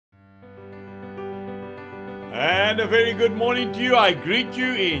And a very good morning to you. I greet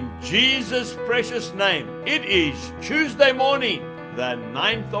you in Jesus' precious name. It is Tuesday morning, the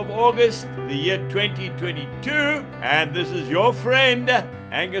 9th of August, the year 2022. And this is your friend,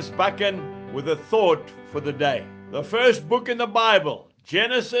 Angus Buchan, with a thought for the day. The first book in the Bible,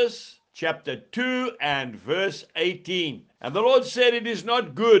 Genesis chapter 2 and verse 18. And the Lord said, "It is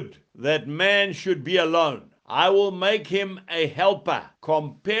not good that man should be alone. I will make him a helper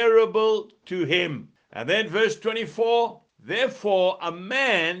comparable to him." And then verse 24, "Therefore a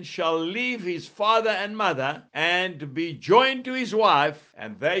man shall leave his father and mother and be joined to his wife,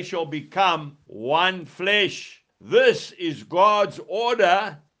 and they shall become one flesh." This is God's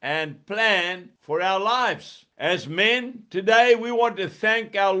order and plan for our lives. As men, today we want to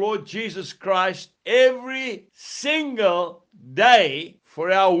thank our Lord Jesus Christ every single day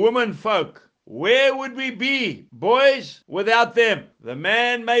for our women folk. Where would we be, boys, without them? The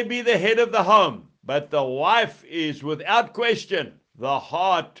man may be the head of the home, but the wife is, without question, the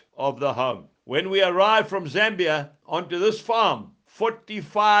heart of the home. When we arrived from Zambia onto this farm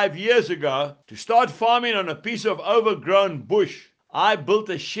 45 years ago to start farming on a piece of overgrown bush, I built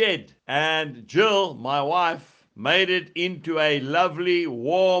a shed, and Jill, my wife, made it into a lovely,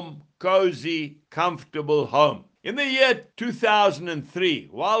 warm, cozy, comfortable home. In the year 2003,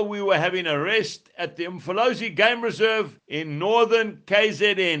 while we were having a rest at the Mfolozi Game Reserve in northern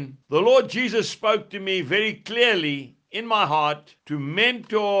KZN, the Lord Jesus spoke to me very clearly in my heart to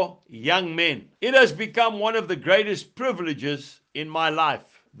mentor young men. It has become one of the greatest privileges in my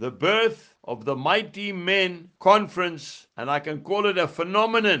life. The birth of the Mighty Men Conference, and I can call it a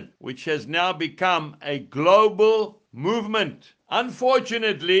phenomenon, which has now become a global movement.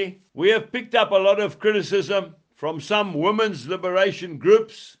 Unfortunately, we have picked up a lot of criticism from some women's liberation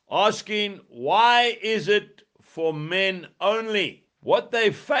groups asking, why is it for men only? What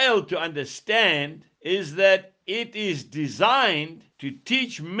they fail to understand is that it is designed to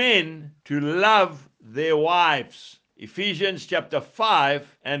teach men to love their wives. Ephesians chapter 5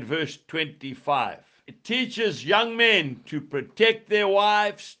 and verse 25. It teaches young men to protect their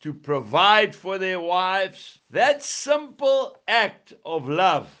wives, to provide for their wives. That simple act of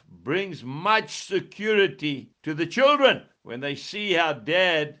love brings much security to the children when they see how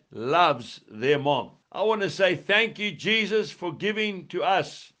dad loves their mom. I want to say thank you, Jesus, for giving to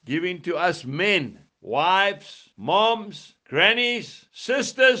us men, wives, moms, grannies,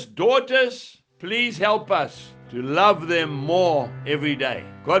 sisters, daughters. Please help us to love them more every day.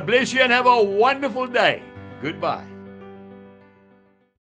 God bless you and have a wonderful day. Goodbye.